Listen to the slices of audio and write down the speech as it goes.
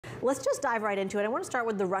Let's just dive right into it. I want to start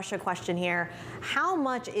with the Russia question here. How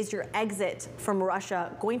much is your exit from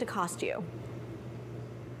Russia going to cost you?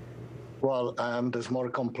 Well, it's more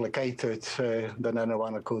complicated than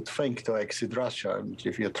anyone could think to exit Russia.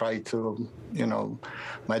 If you try to,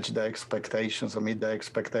 match the expectations or meet the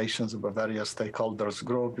expectations of a various stakeholders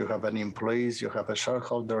group, you have any employees, you have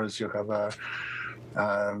shareholders, you have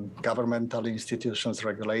governmental institutions,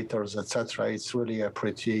 regulators, etc. It's really a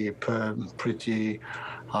pretty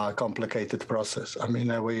complicated process. I mean,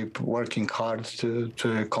 we're working hard to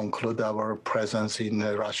conclude our presence in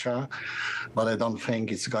Russia, but I don't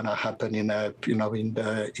think it's going to happen in the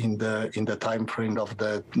time frame of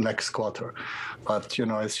the next quarter. But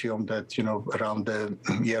assume that around the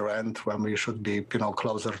year end, when we should be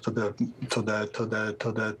closer to the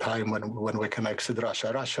time when we can exit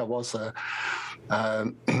Russia. Russia was a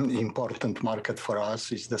important market for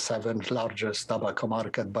us. It's the 7th largest tobacco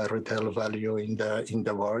market by retail value in the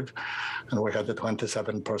world, and we had a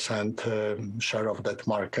 27% share of that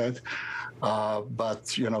market. But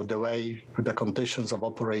the conditions of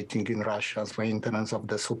operating in Russia, maintenance of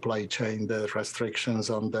the supply chain, the restrictions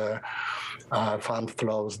on the fund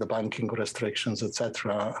flows, the banking restrictions,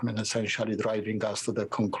 etc. I mean, essentially driving us to the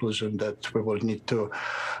conclusion that we will need to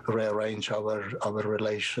rearrange our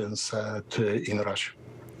relations in Russia.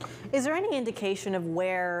 Is there any indication of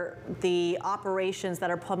where the operations that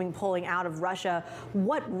are pulling out of Russia,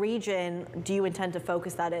 what region do you intend to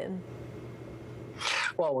focus that in?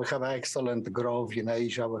 Well, we have excellent growth in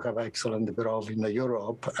Asia. We have excellent growth in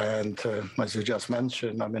Europe. And as you just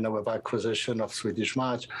mentioned, I mean, with acquisition of Swedish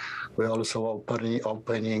Match, we're also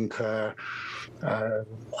opening our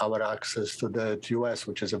access to the US,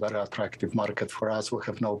 which is a very attractive market for us. We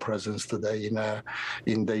have no presence today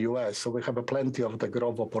in the US. So we have plenty of the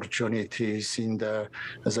growth opportunities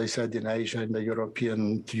as I said, in Asia, in the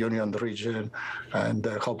European Union region, and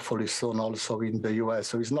hopefully soon also in the US.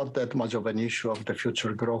 So it's not that much of an issue of the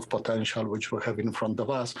future growth potential which we have in front of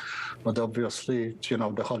us, but obviously,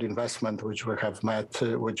 the whole investment which we have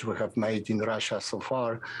made in Russia so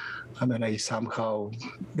far, I mean, I somehow,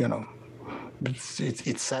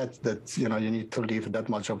 it's sad that you need to leave that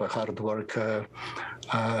much of a hard work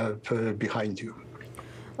behind you.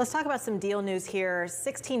 Let's talk about some deal news here.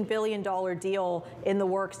 $16 billion deal in the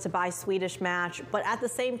works to buy Swedish Match, but at the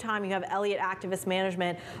same time, you have Elliott Activist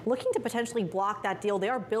Management looking to potentially block that deal. They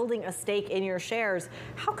are building a stake in your shares.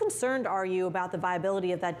 How concerned are you about the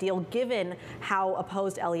viability of that deal, given how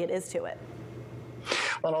opposed Elliott is to it?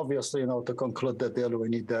 Well, obviously, to conclude the deal, we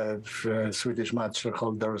need the Swedish Match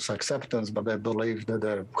shareholders' acceptance, but I believe that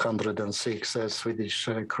the 106 Swedish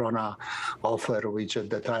krona offer, which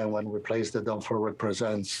at the time when we placed the offer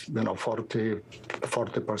represents,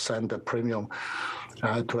 40% premium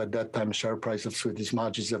to at that time share price of Swedish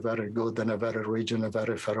Match, is a very good and a very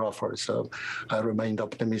very fair offer. So I remained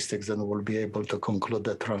optimistic that we'll be able to conclude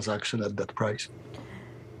the transaction at that price.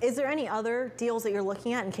 Is there any other deals that you're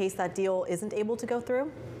looking at in case that deal isn't able to go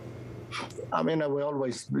through? I mean, we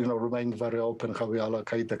always, remain very open how we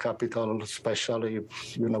allocate the capital, especially,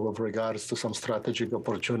 with regards to some strategic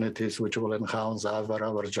opportunities which will enhance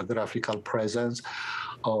our geographical presence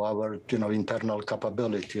or our, internal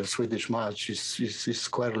capability. Swedish Match is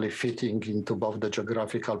squarely fitting into both the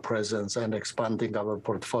geographical presence and expanding our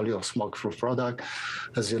portfolio of smoke-free product.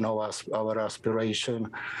 As you know, our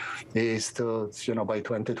aspiration is to, by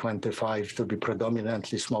 2025 to be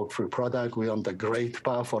predominantly smoke-free product. We're on the great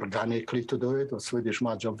path organically to do it. Swedish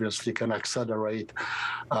Match obviously can accelerate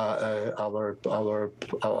our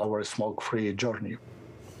smoke-free journey.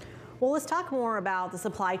 Well, let's talk more about the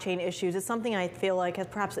supply chain issues. It's something I feel like has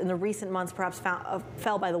perhaps in the recent months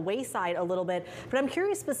fell by the wayside a little bit. But I'm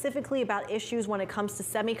curious specifically about issues when it comes to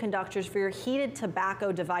semiconductors for your heated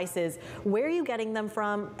tobacco devices. Where are you getting them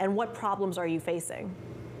from, and what problems are you facing?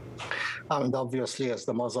 And obviously, as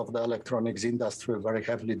the most of the electronics industry, very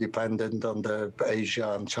heavily dependent on the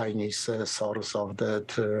Asia and Chinese source of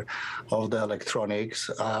the electronics.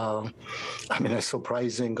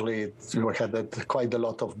 Surprisingly, we had quite a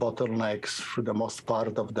lot of bottlenecks for the most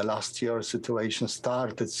part of the last year. Situation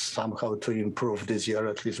started somehow to improve this year.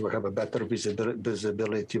 At least we have a better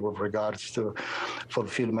visibility with regards to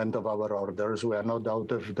fulfillment of our orders. We are not out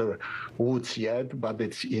of the woods yet, but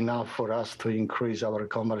it's enough for us to increase our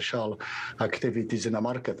commercial activities in the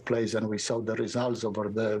marketplace, and we saw the results over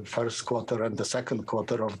the first quarter and the second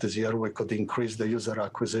quarter of this year. We could increase the user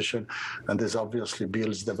acquisition, and this obviously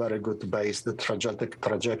builds the very good base, the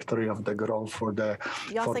trajectory of the growth for the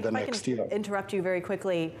next year. Interrupt you very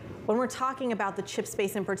quickly. When we're talking about the chip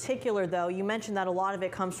space in particular, though, you mentioned that a lot of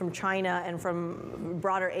it comes from China and from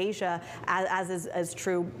broader Asia, as is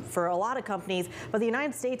true for a lot of companies. But the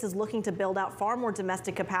United States is looking to build out far more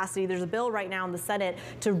domestic capacity. There's a bill right now in the Senate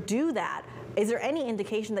to do that. Is there any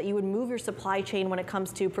indication that you would move your supply chain when it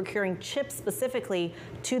comes to procuring chips specifically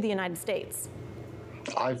to the United States?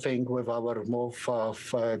 I think with our move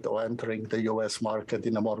of entering the U.S. market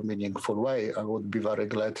in a more meaningful way, I would be very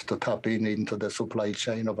glad to tap into the supply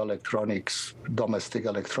chain of electronics, domestic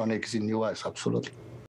electronics in U.S., absolutely.